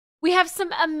We have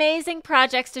some amazing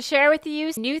projects to share with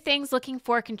you, new things looking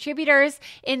for contributors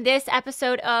in this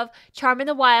episode of Charm in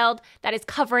the Wild that is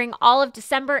covering all of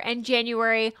December and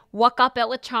January, what got built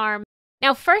with Charm.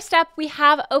 Now, first up, we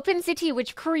have OpenCT,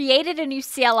 which created a new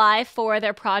CLI for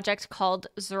their project called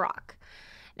Zrock.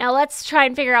 Now, let's try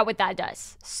and figure out what that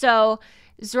does. So,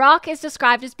 Zrock is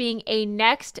described as being a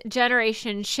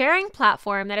next-generation sharing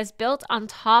platform that is built on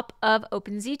top of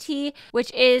OpenZT,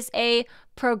 which is a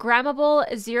programmable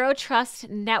zero-trust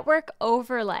network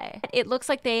overlay. It looks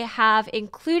like they have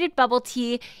included Bubble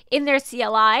Tea in their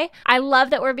CLI. I love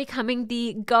that we're becoming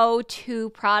the go-to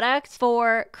product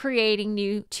for creating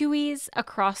new TUIs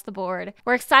across the board.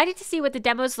 We're excited to see what the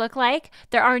demos look like.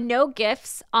 There are no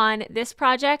GIFs on this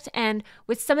project, and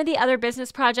with some of the other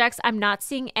business projects, I'm not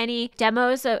seeing any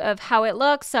demos of how it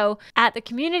looks. So at the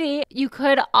community, you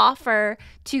could offer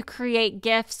to create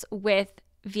GIFs with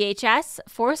VHS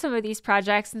for some of these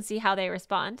projects and see how they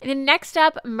respond. And then next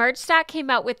up, MergeStack came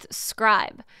out with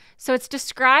Scribe. So it's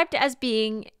described as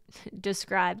being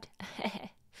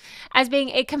as being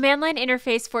a command line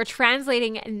interface for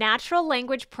translating natural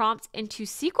language prompts into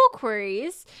SQL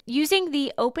queries using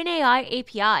the OpenAI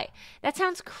API. That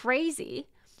sounds crazy.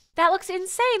 That looks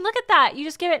insane. Look at that. You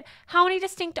just give it how many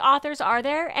distinct authors are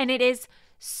there, and it is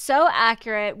so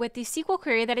accurate with the SQL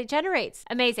query that it generates.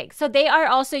 Amazing. So they are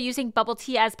also using Bubble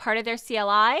Tea as part of their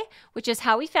CLI, which is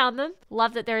how we found them.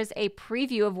 Love that there's a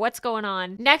preview of what's going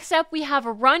on. Next up, we have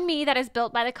RunMe that is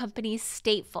built by the company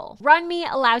Stateful. RunMe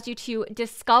allows you to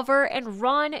discover and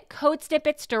run code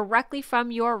snippets directly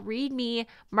from your README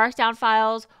markdown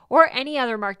files or any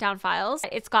other markdown files.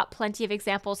 It's got plenty of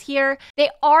examples here. They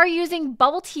are using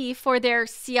Bubble Tea for their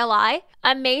CLI.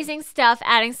 Amazing stuff,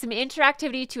 adding some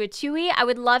interactivity to a TUI. I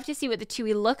would love to see what the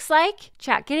TUI looks like.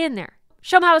 Chat, get in there.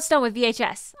 Show them how it's done with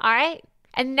VHS, all right?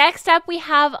 And next up, we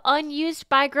have Unused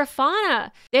by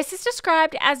Grafana. This is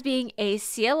described as being a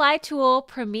CLI tool,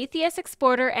 Prometheus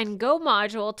exporter, and Go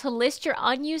module to list your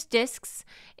unused disks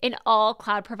in all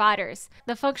cloud providers.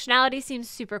 The functionality seems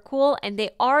super cool, and they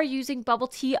are using Bubble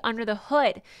Tea under the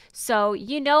hood. So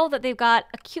you know that they've got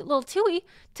a cute little TUI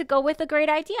to go with a great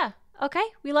idea. Okay,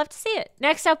 we love to see it.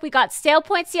 Next up, we got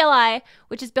SailPoint CLI,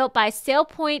 which is built by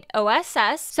SailPoint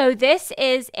OSS. So this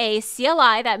is a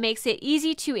CLI that makes it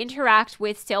easy to interact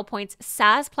with SailPoint's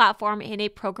SaaS platform in a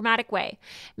programmatic way.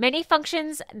 Many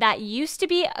functions that used to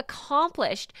be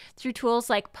accomplished through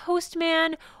tools like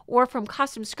Postman or from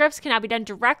custom scripts can now be done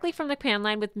directly from the command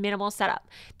line with minimal setup.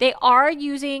 They are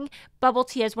using Bubble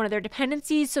Tea as one of their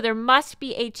dependencies, so there must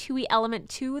be a TUI element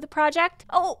to the project.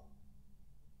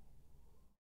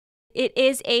 It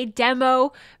is a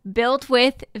demo built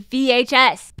with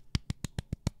VHS.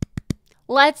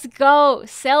 Let's go.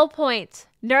 SailPoint.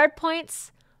 Nerd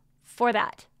points for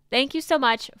that. Thank you so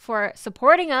much for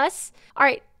supporting us. All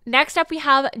right, next up we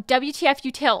have WTF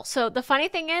Util. So the funny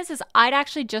thing is I'd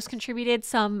actually just contributed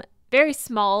some very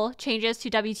small changes to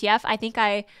WTF. I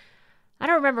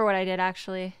don't remember what I did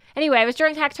actually. Anyway, it was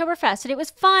during Hacktoberfest and it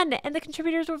was fun and the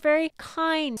contributors were very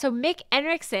kind. So Mick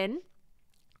Enrichsen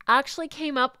actually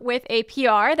came up with a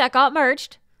PR that got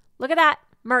merged. Look at that,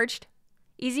 merged.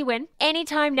 Easy win.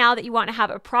 Anytime now that you want to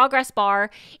have a progress bar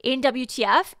in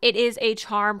WTF, it is a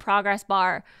Charm progress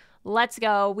bar. Let's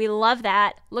go. We love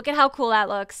that. Look at how cool that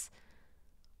looks.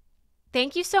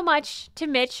 Thank you so much to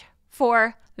Mitch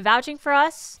for vouching for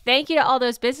us. Thank you to all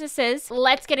those businesses.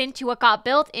 Let's get into what got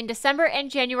built in December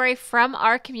and January from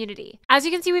our community. As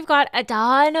you can see, we've got a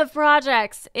ton of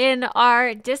projects in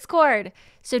our Discord.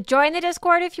 So join the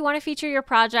Discord if you want to feature your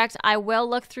project. I will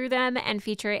look through them and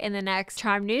feature it in the next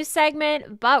Charm News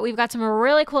segment, but we've got some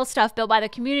really cool stuff built by the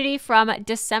community from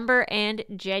December and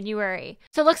January.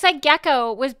 So it looks like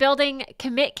Gecko was building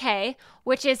CommitK,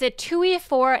 which is a TUI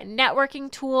for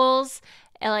networking tools,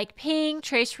 like ping,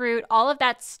 traceroute, all of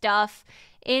that stuff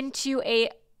into a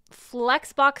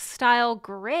Flexbox style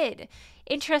grid.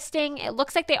 Interesting. It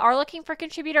looks like they are looking for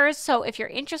contributors. So if you're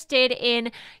interested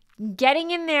in getting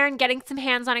in there and getting some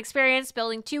hands-on experience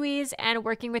building TUIs and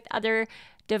working with other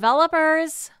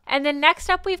developers. And then next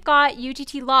up, we've got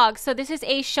UGT Logs. So this is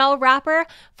a shell wrapper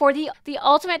for the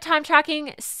ultimate time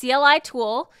tracking CLI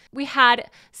tool. We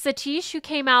had Satish who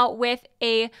came out with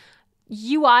a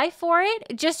UI for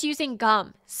it just using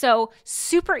Gum. So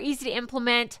super easy to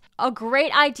implement, a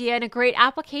great idea and a great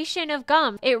application of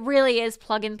Gum. It really is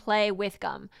plug and play with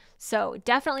Gum. So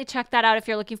definitely check that out if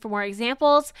you're looking for more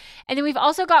examples. And then we've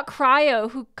also got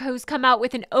Cryo, who's come out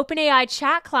with an OpenAI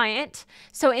chat client.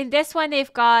 So in this one,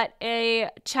 they've got a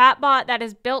chatbot that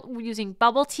is built using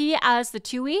Bubble Tea as the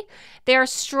TUI. They are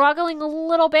struggling a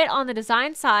little bit on the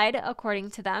design side, according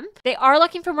to them. They are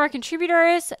looking for more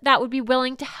contributors that would be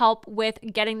willing to help with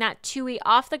getting that TUI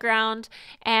off the ground,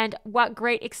 and what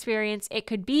great experience it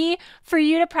could be for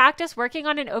you to practice working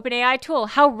on an OpenAI tool.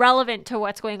 How relevant to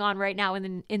what's going on right now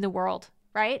in the world,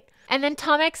 right? And then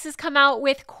Tomix has come out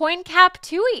with CoinCap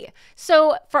TUI.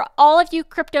 So for all of you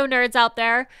crypto nerds out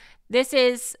there, this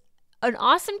is an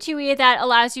awesome TUI that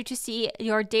allows you to see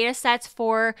your data sets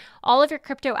for all of your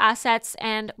crypto assets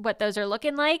and what those are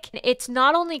looking like. It's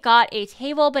not only got a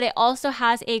table, but it also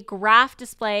has a graph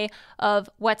display of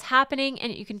what's happening,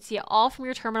 and you can see it all from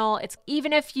your terminal. It's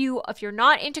even if you're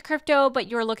not into crypto, but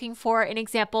you're looking for an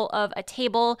example of a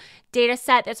table data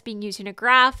set that's being used in a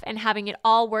graph and having it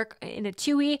all work in a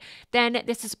TUI, then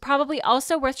this is probably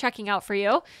also worth checking out for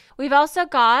you. We've also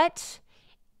got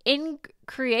In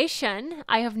Creation.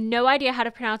 I have no idea how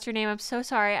to pronounce your name. I'm so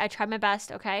sorry. I tried my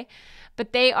best, okay?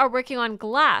 But they are working on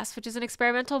Glass, which is an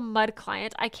experimental mud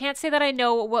client. I can't say that I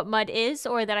know what mud is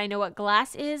or that I know what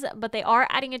Glass is, but they are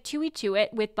adding a TUI to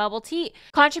it with Bubble Tea.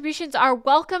 Contributions are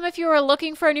welcome. If you are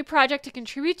looking for a new project to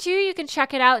contribute to, you can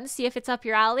check it out and see if it's up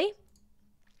your alley.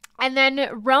 And then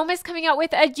Rome is coming out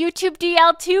with a YouTube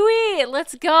DL TUI.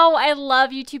 Let's go. I love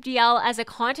YouTube DL as a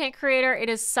content creator. It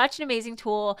is such an amazing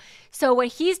tool. So what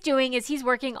he's doing is he's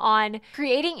working on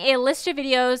creating a list of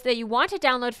videos that you want to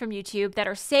download from YouTube that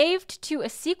are saved to a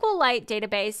SQLite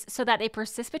database so that they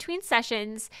persist between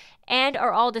sessions and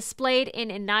are all displayed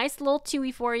in a nice little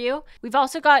TUI for you. We've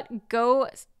also got Go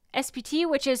SPT,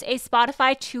 which is a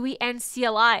Spotify TUI and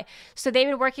CLI. So they've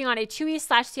been working on a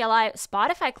TUI/CLI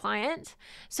Spotify client.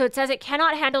 So it says it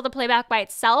cannot handle the playback by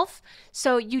itself.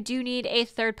 So you do need a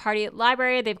third-party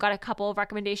library. They've got a couple of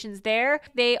recommendations there.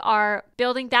 They are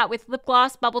building that with lip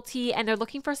gloss, Bubble Tea, and they're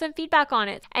looking for some feedback on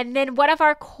it. And then one of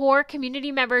our core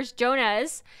community members,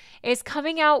 Jonas, is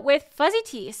coming out with Fuzzy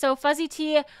Tea. So Fuzzy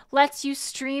Tea lets you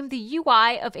stream the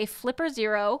UI of a Flipper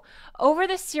Zero over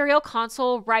the Serial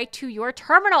console right to your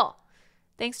terminal.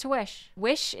 Thanks to Wish.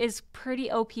 Wish is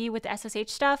pretty OP with the SSH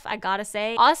stuff, I gotta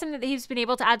say. Awesome that he's been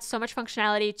able to add so much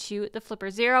functionality to the Flipper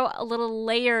Zero, a little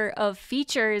layer of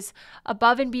features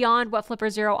above and beyond what Flipper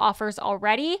Zero offers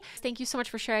already. Thank you so much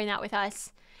for sharing that with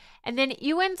us. And then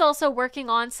Ewan's also working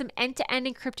on some end-to-end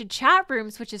encrypted chat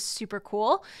rooms, which is super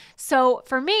cool. So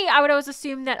for me, I would always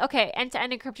assume that, okay,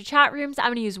 end-to-end encrypted chat rooms, I'm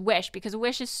gonna use Wish because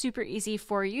Wish is super easy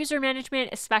for user management,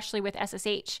 especially with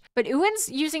SSH. But Ewan's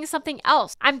using something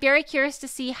else. I'm very curious to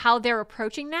see how they're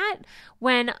approaching that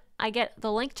when I get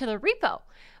the link to the repo.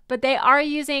 But they are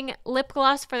using lip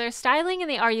gloss for their styling, and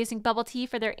they are using Bubble Tea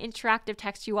for their interactive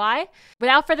text UI.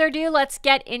 Without further ado, let's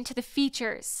get into the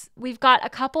features. We've got a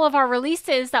couple of our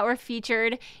releases that were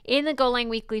featured in the Golang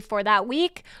Weekly for that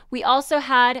week. We also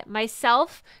had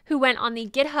myself, who went on the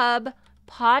GitHub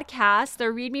podcast, the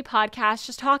README podcast,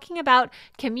 just talking about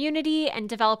community and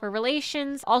developer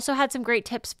relations. Also had some great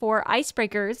tips for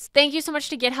icebreakers. Thank you so much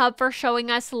to GitHub for showing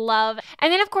us love.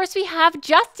 And then of course we have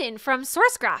Justin from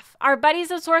SourceGraph, our buddies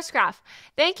of SourceGraph.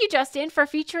 Thank you, Justin, for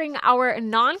featuring our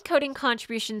non-coding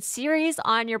contribution series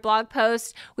on your blog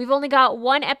post. We've only got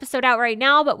one episode out right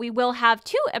now, but we will have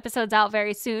 2 episodes out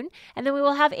very soon. And then we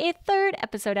will have a 3rd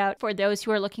episode out for those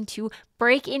who are looking to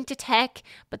break into tech,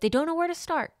 but they don't know where to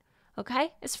start.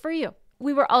 Okay, it's for you.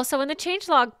 We were also in the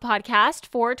Changelog podcast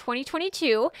for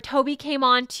 2022. Toby came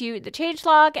on to the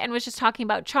Changelog and was just talking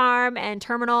about Charm and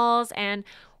terminals and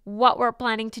what we're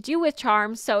planning to do with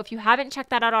Charm. So if you haven't checked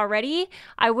that out already,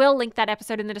 I will link that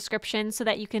episode in the description so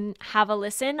that you can have a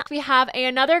listen. We have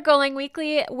another Golang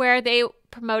Weekly where they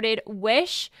promoted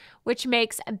Wish, which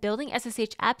makes building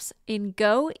SSH apps in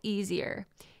Go easier.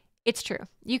 It's true.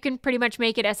 You can pretty much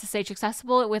make it SSH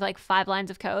accessible with like 5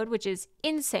 lines of code, which is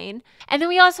insane. And then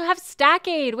we also have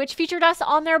Stackade, which featured us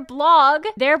on their blog.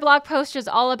 Their blog post is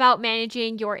all about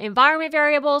managing your environment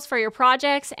variables for your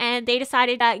projects, and they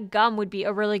decided that Gum would be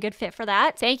a really good fit for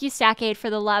that. Thank you, Stackade, for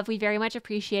the love. We very much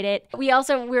appreciate it. We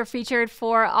were featured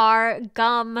for our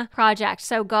Gum project.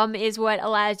 So Gum is what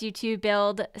allows you to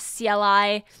build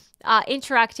CLI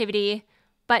interactivity,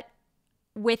 but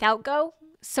without Go.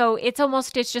 So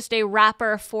it's just a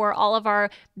wrapper for all of our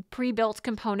pre-built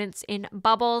components in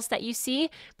Bubbles that you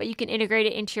see, but you can integrate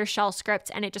it into your shell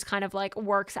scripts and it just kind of like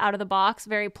works out of the box,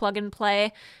 very plug and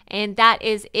play. And that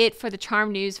is it for the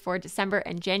Charm news for December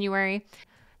and January.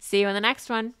 See you in the next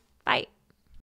one. Bye.